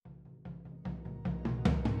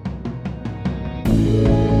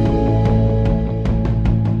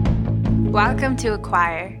Welcome to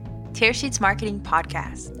Acquire, Tearsheet's marketing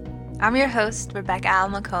podcast. I'm your host, Rebecca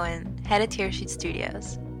Alma-Cohen, head of Tearsheet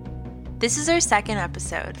Studios. This is our second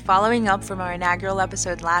episode, following up from our inaugural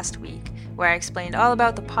episode last week, where I explained all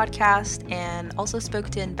about the podcast and also spoke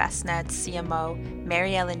to Envestnet's CMO,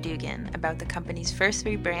 Mary Ellen Dugan, about the company's first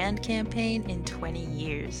rebrand campaign in 20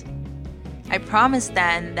 years. I promised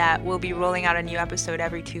then that we'll be rolling out a new episode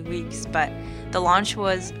every 2 weeks, but the launch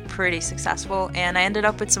was pretty successful, and I ended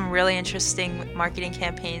up with some really interesting marketing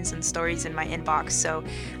campaigns and stories in my inbox, so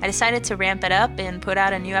I decided to ramp it up and put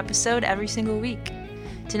out a new episode every single week.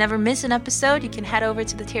 To never miss an episode, you can head over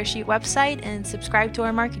to the Tearsheet website and subscribe to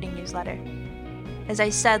our marketing newsletter. As I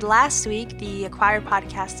said last week, the Acquire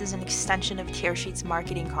podcast is an extension of Tearsheet's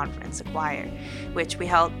marketing conference, Acquire, which we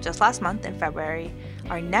held just last month in February.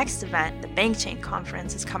 Our next event, the BankChain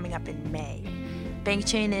Conference, is coming up in May.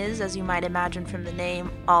 BankChain is, as you might imagine from the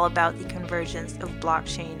name, all about the convergence of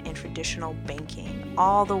blockchain and traditional banking,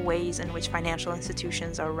 all the ways in which financial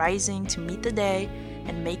institutions are rising to meet the day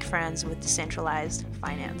and make friends with decentralized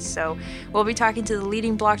finance. So we'll be talking to the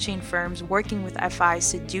leading blockchain firms working with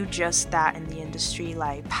FIs to do just that in the industry,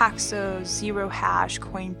 like Paxos, Zero Hash,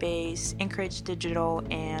 Coinbase, Anchorage Digital,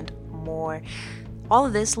 and more. All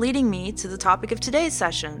of this leading me to the topic of today's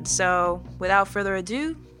session. So without further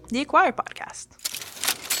ado, the Acquire podcast.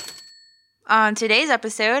 On today's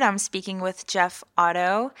episode, I'm speaking with Jeff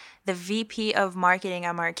Otto, the VP of Marketing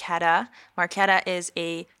at Marqeta. Marqeta is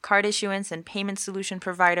a card issuance and payment solution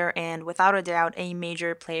provider and, without a doubt, a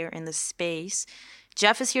major player in the space.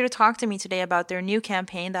 Jeff is here to talk to me today about their new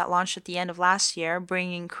campaign that launched at the end of last year,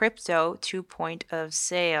 bringing crypto to point of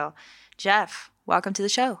sale. Jeff, welcome to the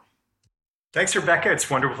show. Thanks, Rebecca. It's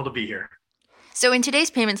wonderful to be here. So in today's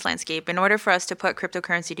payments landscape, in order for us to put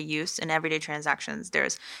cryptocurrency to use in everyday transactions,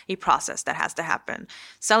 there's a process that has to happen.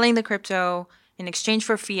 Selling the crypto in exchange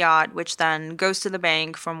for fiat, which then goes to the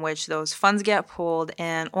bank from which those funds get pulled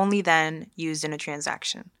and only then used in a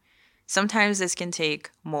transaction. Sometimes this can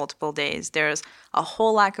take multiple days. There's a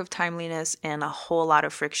whole lack of timeliness and a whole lot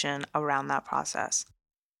of friction around that process.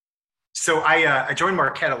 So I joined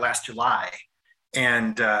Marqeta last July,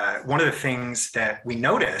 and one of the things that we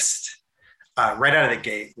noticed right out of the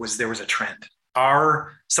gate was there was a trend.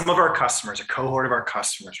 Some of our customers, a cohort of our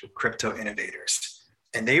customers, were crypto innovators,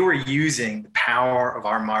 and they were using the power of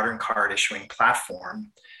our modern card issuing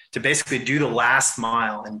platform to basically do the last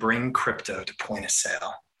mile and bring crypto to point of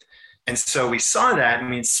sale. And so we saw that and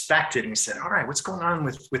we inspected and we said, all right, what's going on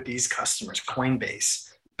with these customers?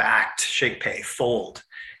 Coinbase, Bakkt, ShakePay, Fold.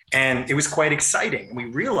 And it was quite exciting. We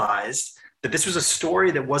realized that this was a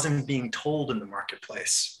story that wasn't being told in the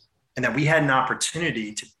marketplace, and that we had an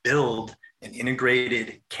opportunity to build an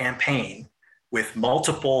integrated campaign with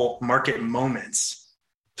multiple market moments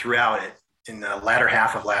throughout it in the latter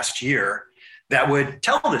half of last year that would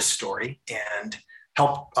tell this story and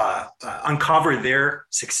help uncover their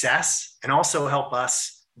success and also help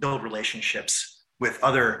us build relationships with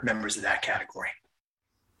other members of that category.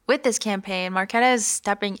 With this campaign, Marqeta is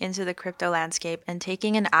stepping into the crypto landscape and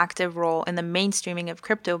taking an active role in the mainstreaming of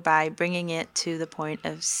crypto by bringing it to the point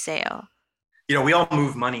of sale. You know, we all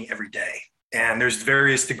move money every day, and there's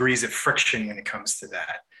various degrees of friction when it comes to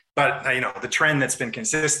that. But, the trend that's been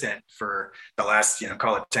consistent for the last,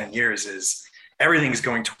 call it 10 years is everything's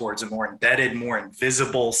going towards a more embedded, more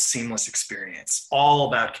invisible, seamless experience, all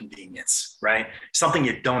about convenience, right? Something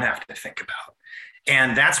you don't have to think about.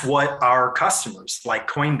 And that's what our customers like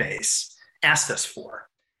Coinbase asked us for.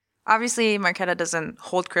 Obviously, Marqeta doesn't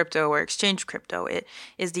hold crypto or exchange crypto. It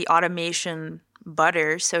is the automation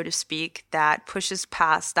butter, so to speak, that pushes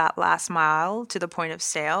past that last mile to the point of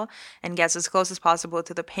sale and gets as close as possible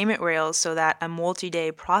to the payment rails so that a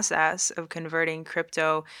multi-day process of converting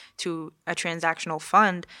crypto to a transactional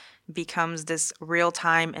fund becomes this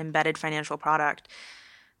real-time embedded financial product.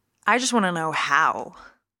 I just want to know how.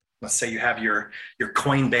 Let's say you have your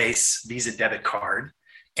Coinbase Visa debit card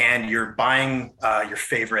and you're buying your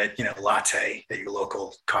favorite, latte at your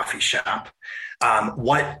local coffee shop.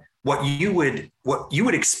 What you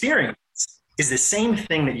would experience is the same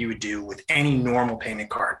thing that you would do with any normal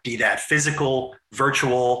payment card, be that physical,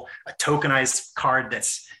 virtual, a tokenized card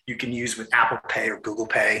that's you can use with Apple Pay or Google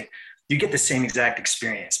Pay. You get the same exact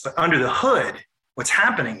experience. But under the hood, what's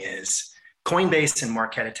happening is Coinbase and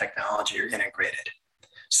Marqeta technology are integrated.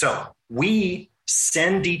 So we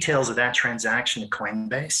send details of that transaction to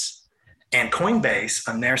Coinbase, and Coinbase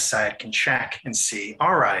on their side can check and see,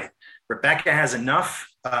 all right, Rebecca has enough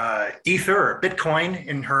Ether or Bitcoin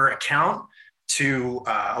in her account to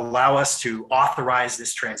allow us to authorize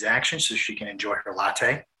this transaction so she can enjoy her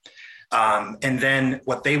latte. And then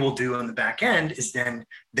what they will do on the back end is then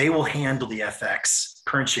they will handle the FX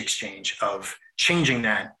currency exchange of changing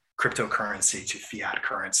that cryptocurrency to fiat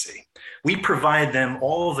currency. We provide them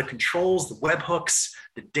all of the controls, the webhooks,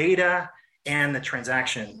 the data, and the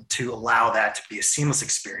transaction to allow that to be a seamless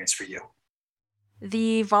experience for you.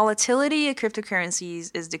 The volatility of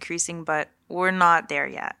cryptocurrencies is decreasing, but we're not there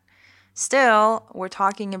yet. Still, we're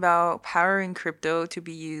talking about powering crypto to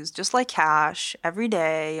be used just like cash every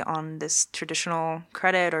day on this traditional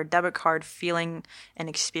credit or debit card feeling and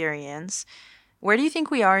experience. Where do you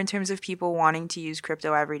think we are in terms of people wanting to use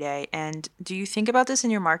crypto every day? And do you think about this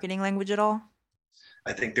in your marketing language at all?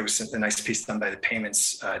 I think there was a nice piece done by the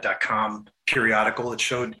payments.com periodical that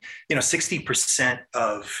showed, 60%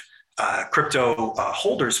 of crypto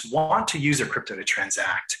holders want to use their crypto to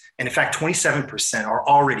transact. And in fact, 27% are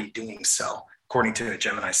already doing so, according to a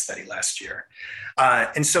Gemini study last year.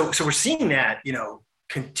 And so we're seeing that,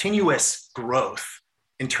 continuous growth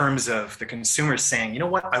in terms of the consumers saying, you know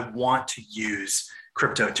what, I want to use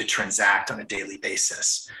crypto to transact on a daily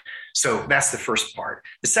basis. So that's the first part.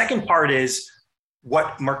 The second part is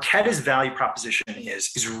what Marqeta's value proposition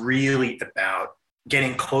is really about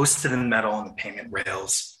getting close to the metal on the payment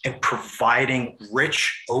rails and providing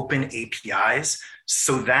rich open APIs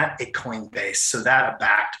so that a Coinbase, so that a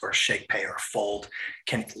Bakkt or ShakePay or Fold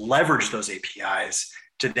can leverage those APIs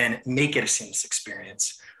to then make it a seamless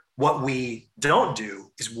experience. What we don't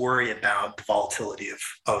do is worry about the volatility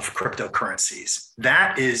of cryptocurrencies.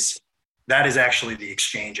 That is actually the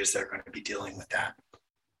exchanges that are going to be dealing with that.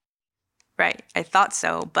 Right, I thought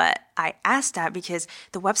so, but I asked that because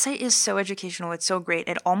the website is so educational, it's so great.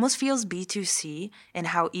 It almost feels B2C in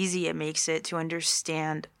how easy it makes it to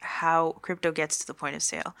understand how crypto gets to the point of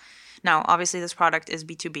sale. Now, obviously this product is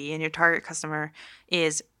B2B and your target customer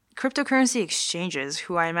is cryptocurrency exchanges,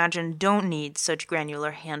 who I imagine don't need such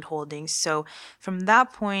granular hand-holding. So from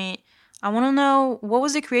that point, I want to know, what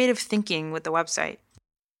was the creative thinking with the website?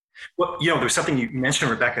 Well, there's something you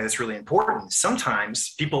mentioned, Rebecca, that's really important.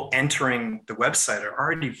 Sometimes people entering the website are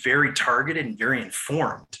already very targeted and very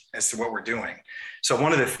informed as to what we're doing. So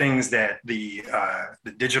one of the things that the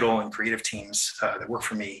digital and creative teams that work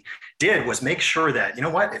for me did was make sure that,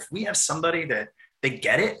 if we have somebody that they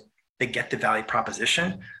get the value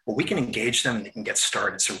proposition, well, we can engage them and they can get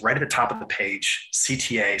started. So right at the top of the page,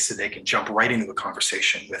 CTA, so they can jump right into a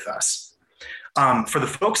conversation with us. For the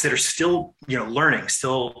folks that are still, learning,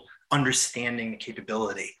 still understanding the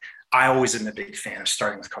capability, I always am a big fan of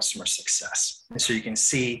starting with customer success. And so you can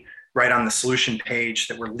see right on the solution page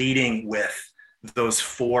that we're leading with those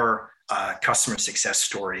 4 customer success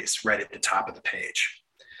stories right at the top of the page.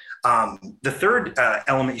 The third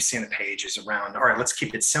element you see on the page is around, all right, let's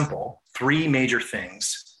keep it simple. 3 major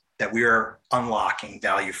things that we are unlocking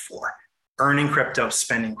value for: earning crypto,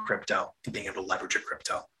 spending crypto, and being able to leverage your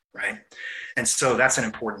crypto. Right. And so that's an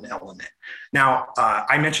important element. Now,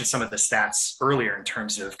 I mentioned some of the stats earlier in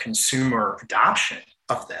terms of consumer adoption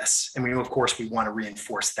of this. And of course, we want to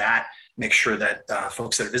reinforce that, make sure that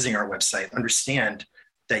folks that are visiting our website understand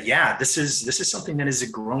that, this is something that is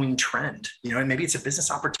a growing trend, and maybe it's a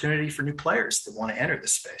business opportunity for new players that want to enter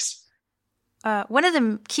this space. One of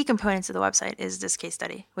the key components of the website is this case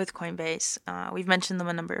study with Coinbase. We've mentioned them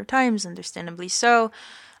a number of times, understandably so.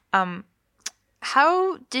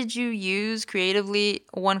 How did you use creatively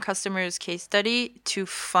one customer's case study to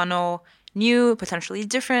funnel new, potentially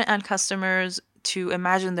different end customers to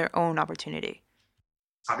imagine their own opportunity?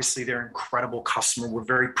 Obviously, they're an incredible customer. We're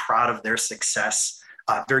very proud of their success,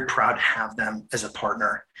 very proud to have them as a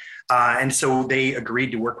partner. And so they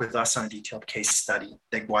agreed to work with us on a detailed case study.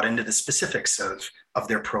 They got into the specifics of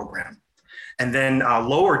their program. And then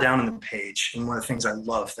lower down on the page, and one of the things I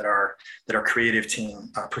love that our creative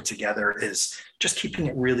team put together is just keeping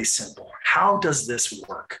it really simple. How does this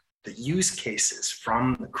work? The use cases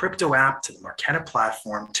from the crypto app to the Marqeta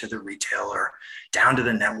platform to the retailer, down to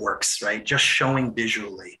the networks, right? Just showing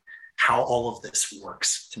visually how all of this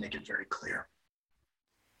works to make it very clear.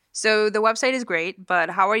 So the website is great, but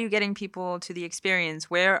how are you getting people to the experience?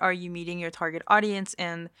 Where are you meeting your target audience,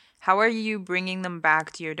 and how are you bringing them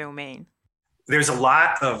back to your domain? There's a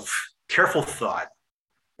lot of careful thought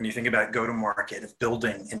when you think about go-to-market of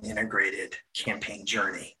building an integrated campaign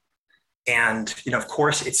journey. And, of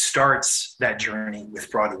course, it starts that journey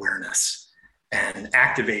with broad awareness and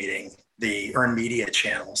activating the earned media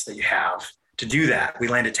channels that you have. To do that, we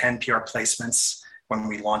landed 10 PR placements when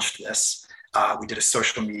we launched this. We did a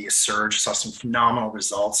social media surge, saw some phenomenal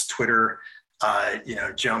results. Twitter,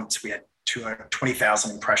 jumped. We had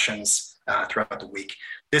 220,000 impressions throughout the week.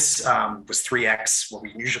 This was 3x what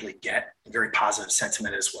we usually get, very positive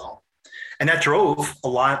sentiment as well. And that drove a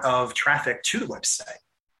lot of traffic to the website,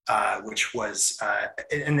 which was,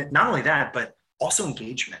 and not only that, but also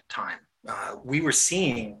engagement time. We were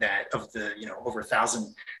seeing that of the, over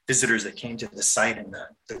 1,000 visitors that came to the site in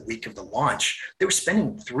the week of the launch, they were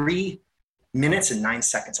spending 3 minutes and 9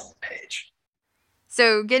 seconds on the page.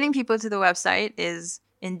 So getting people to the website is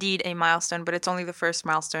indeed a milestone, but it's only the first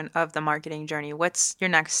milestone of the marketing journey. What's your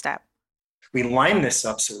next step? We lined this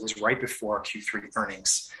up so it was right before our Q3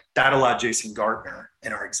 earnings. That allowed Jason Gardner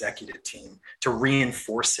and our executive team to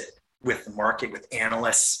reinforce it with the market, with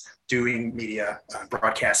analysts doing media,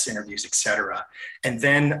 broadcast interviews, et cetera. And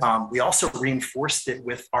then we also reinforced it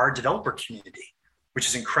with our developer community, which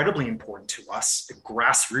is incredibly important to us, the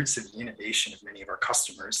grassroots of the innovation of many of our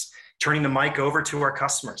customers, turning the mic over to our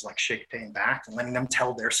customers like Shake-Pay and Bakkt and letting them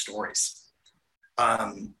tell their stories.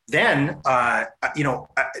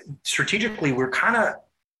 Strategically, we're kind of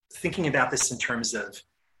thinking about this in terms of,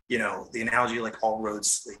 the analogy like all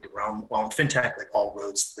roads lead to Rome. Well, in fintech, like all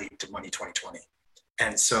roads lead to Money 2020.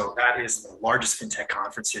 And so that is the largest fintech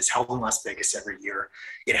conference. It's held in Las Vegas every year.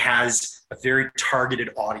 It has a very targeted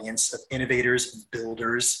audience of innovators and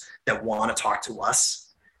builders that want to talk to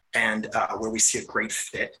us, and where we see a great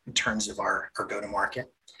fit in terms of our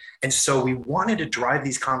go-to-market. And so we wanted to drive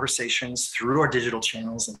these conversations through our digital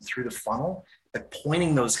channels and through the funnel, but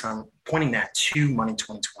pointing that to Money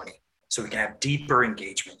 2020, so we can have deeper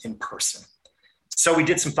engagement in person. So we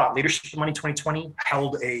did some thought leadership for Money 2020,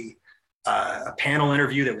 held a panel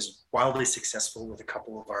interview that was wildly successful with a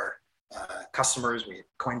couple of our customers. We had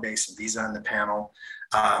Coinbase and Visa on the panel.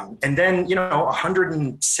 And then,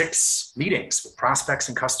 106 meetings with prospects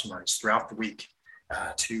and customers throughout the week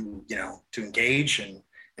to engage and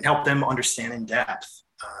help them understand in depth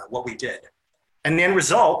what we did. And the end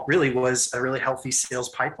result really was a really healthy sales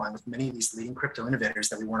pipeline with many of these leading crypto innovators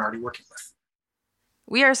that we weren't already working with.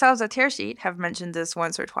 We ourselves at Tearsheet have mentioned this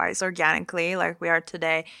once or twice organically, like we are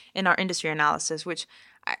today in our industry analysis, which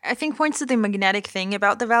I think points to the magnetic thing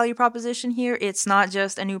about the value proposition here. It's not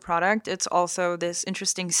just a new product, it's also this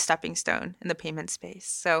interesting stepping stone in the payment space.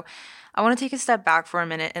 So I want to take a step back for a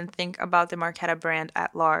minute and think about the Marqeta brand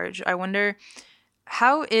at large. I wonder,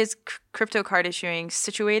 how is crypto card issuing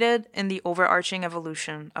situated in the overarching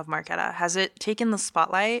evolution of Marqeta? Has it taken the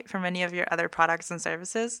spotlight from any of your other products and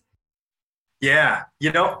services? Yeah,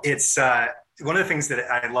 it's one of the things that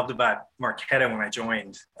I loved about Marqeta when I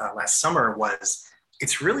joined last summer was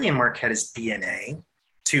it's really in Marqeta's DNA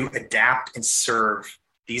to adapt and serve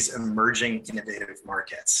these emerging innovative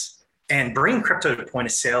markets. And bringing crypto to point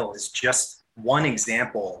of sale is just one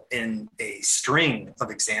example in a string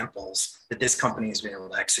of examples that this company has been able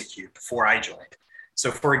to execute before I joined.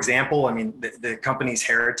 So for example, the company's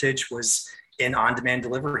heritage was in on-demand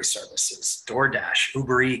delivery services, DoorDash,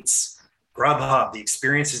 Uber Eats, Grubhub, the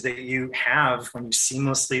experiences that you have when you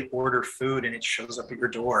seamlessly order food and it shows up at your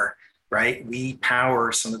door, right? We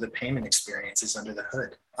power some of the payment experiences under the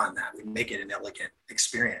hood on that. We make it an elegant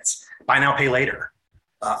experience. Buy now, pay later,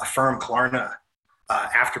 Affirm, Klarna,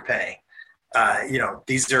 Afterpay.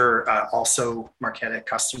 These are also Marqeta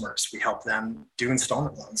customers. We help them do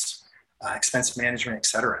installment loans, expense management, et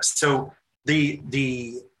cetera. So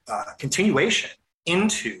the continuation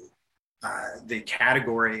into the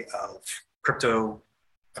category of crypto,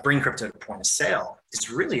 bringing crypto to point of sale is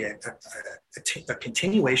really a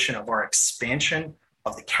continuation of our expansion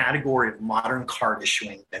of the category of modern card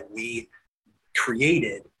issuing that we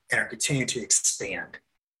created and are continuing to expand.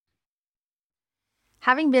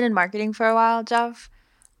 Having been in marketing for a while, Jeff,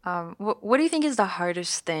 what do you think is the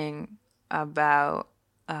hardest thing about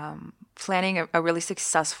planning a really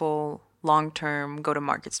successful long-term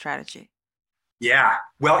go-to-market strategy? Yeah,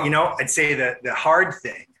 well, I'd say that the hard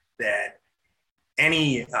thing that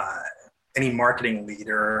any marketing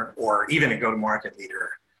leader or even a go-to-market leader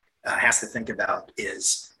has to think about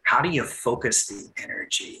is how do you focus the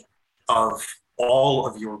energy of all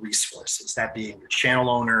of your resources, that being your channel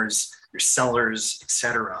owners, your sellers, et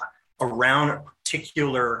cetera, around a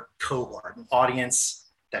particular cohort, an audience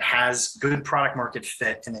that has good product market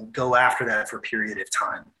fit, and then go after that for a period of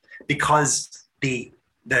time. Because the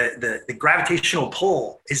gravitational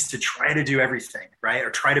pull is to try to do everything, right? Or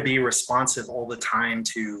try to be responsive all the time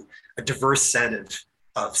to a diverse set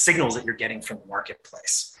of signals that you're getting from the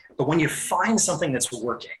marketplace. But when you find something that's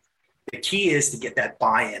working, the key is to get that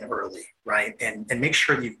buy-in early, right? And make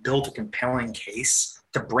sure that you've built a compelling case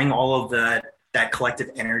to bring all of that collective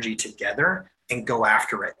energy together and go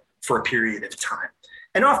after it for a period of time.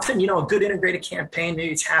 And often, a good integrated campaign,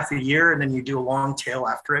 maybe it's half a year and then you do a long tail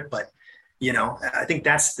after it. But, I think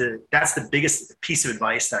that's the biggest piece of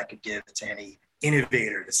advice that I could give to any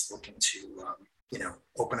innovator that's looking to,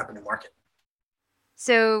 open up a new market.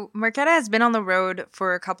 So, Marqeta has been on the road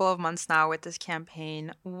for a couple of months now with this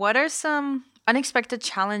campaign. What are some unexpected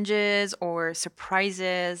challenges or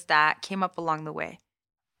surprises that came up along the way?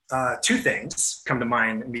 Two things come to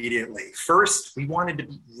mind immediately. First, we wanted to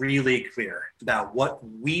be really clear about what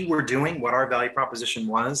we were doing, what our value proposition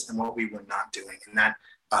was, and what we were not doing. And that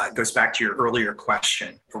goes back to your earlier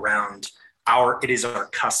question around it is our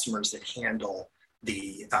customers that handle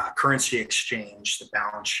the currency exchange, the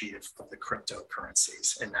balance sheet of the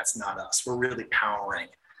cryptocurrencies, and that's not us. We're really powering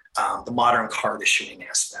the modern card issuing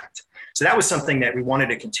aspect. So that was something that we wanted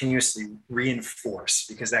to continuously reinforce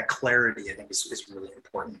because that clarity, I think, is really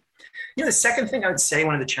important. The second thing I would say,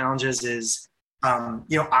 one of the challenges is,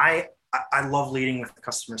 I love leading with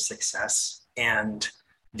customer success, and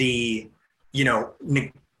the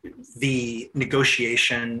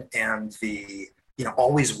negotiation and the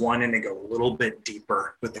always wanting to go a little bit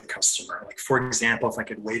deeper with the customer. Like, for example, if I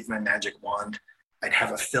could wave my magic wand, I'd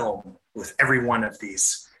have a film with every one of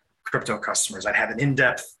these crypto customers. I'd have an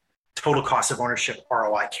in-depth total cost of ownership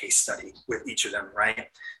ROI case study with each of them, right?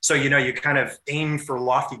 So, you kind of aim for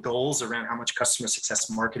lofty goals around how much customer success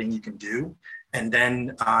marketing you can do. And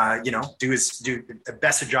then, do the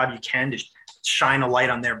best job you can to shine a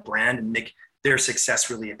light on their brand and make their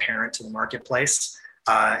success really apparent to the marketplace.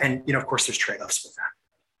 And of course, there's trade-offs with that.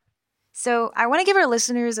 So I want to give our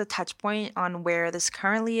listeners a touch point on where this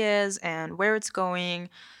currently is and where it's going.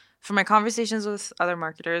 From my conversations with other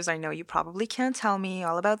marketers, I know you probably can't tell me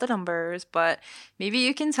all about the numbers, but maybe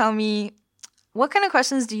you can tell me, what kind of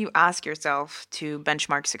questions do you ask yourself to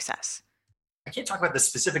benchmark success? I can't talk about the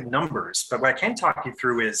specific numbers, but what I can talk you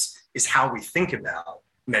through is how we think about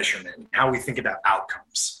measurement, how we think about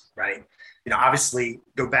outcomes, right? Obviously,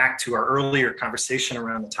 go back to our earlier conversation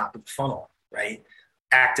around the top of the funnel, right?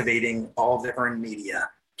 Activating all of the earned media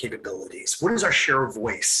capabilities. What is our share of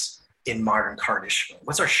voice in modern card issuing?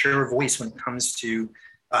 What's our share of voice when it comes to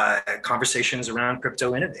conversations around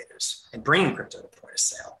crypto innovators and bringing crypto to point of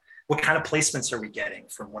sale? What kind of placements are we getting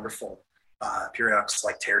from wonderful periodicals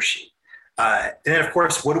like Tearsheet? And then, of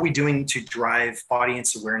course, what are we doing to drive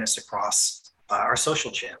audience awareness across our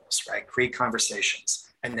social channels, right? Create conversations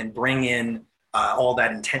and then bring in all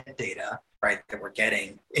that intent data, right, that we're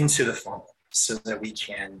getting into the funnel so that we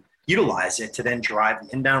can utilize it to then drive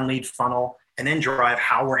the inbound lead funnel and then drive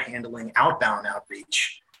how we're handling outbound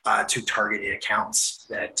outreach to targeted accounts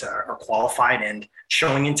that are qualified and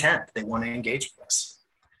showing intent. They want to engage with us.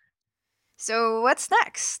 So what's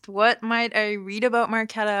next? What might I read about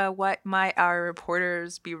Marqeta? What might our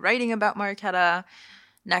reporters be writing about Marqeta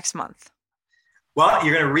next month? Well,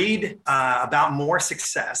 you're going to read about more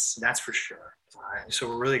success, that's for sure. So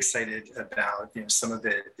we're really excited about some of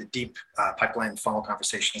the deep pipeline funnel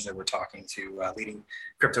conversations that we're talking to leading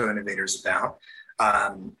crypto innovators about.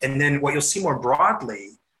 And then what you'll see more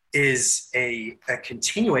broadly is a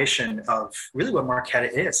continuation of really what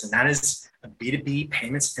Marqeta is, and that is a B2B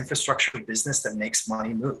payments infrastructure business that makes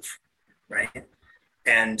money move, right?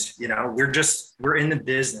 And we're in the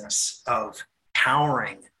business of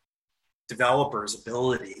powering developers'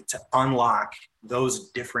 ability to unlock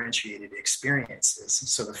those differentiated experiences.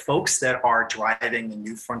 So the folks that are driving the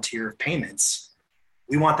new frontier of payments,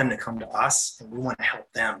 we want them to come to us and we want to help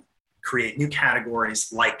them create new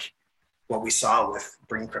categories like what we saw with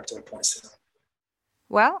bringing crypto to point of sale.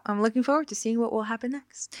 Well, I'm looking forward to seeing what will happen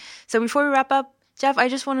next. So before we wrap up, Jeff, I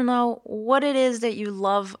just want to know what it is that you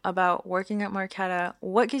love about working at Marqeta.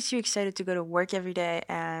 What gets you excited to go to work every day,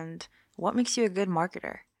 and what makes you a good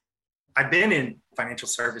marketer? I've been in financial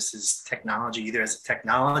services technology, either as a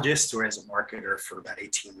technologist or as a marketer, for about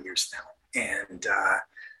 18 years now. And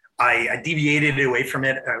I deviated away from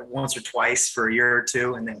it once or twice for a year or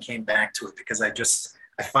two and then came back to it because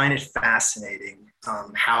I find it fascinating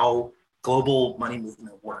how global money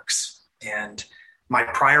movement works. And my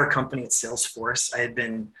prior company at Salesforce, I had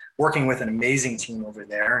been working with an amazing team over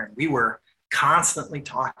there, and we were constantly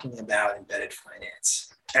talking about embedded finance.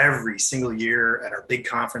 Every single year at our big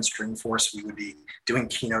conference, Dreamforce, we would be doing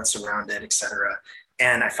keynotes around it, et cetera.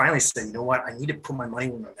 And I finally said, you know what? I need to put my money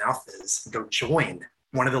where my mouth is and go join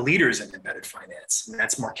one of the leaders in embedded finance, and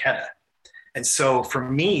that's Marqeta. And so for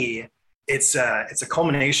me, it's a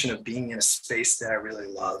culmination of being in a space that I really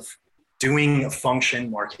love, doing a function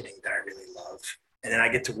marketing that I really love. And then I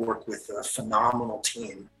get to work with a phenomenal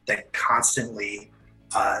team that constantly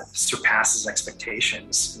surpasses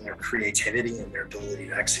expectations in their creativity and their ability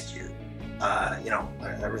to execute. I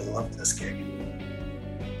really love this gig.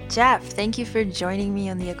 Jeff, thank you for joining me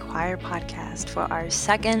on the Acquire podcast for our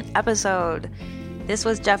second episode. This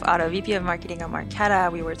was Jeff Otto, VP of Marketing at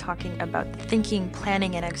Marqeta. We were talking about the thinking,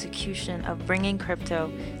 planning, and execution of bringing crypto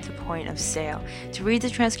to point point of sale. To read the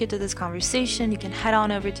transcript of this conversation, you can head on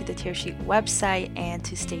over to the Tearsheet website, and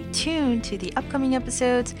to stay tuned to the upcoming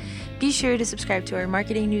episodes, be sure to subscribe to our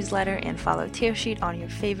marketing newsletter and follow Tearsheet on your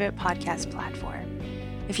favorite podcast platform.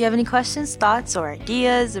 If you have any questions, thoughts, or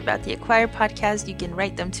ideas about the Acquire podcast, you can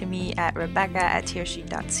write them to me at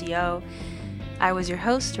rebecca@tearsheet.co. I was your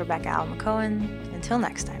host, Rebecca Alma Cohen. Until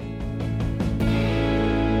next time.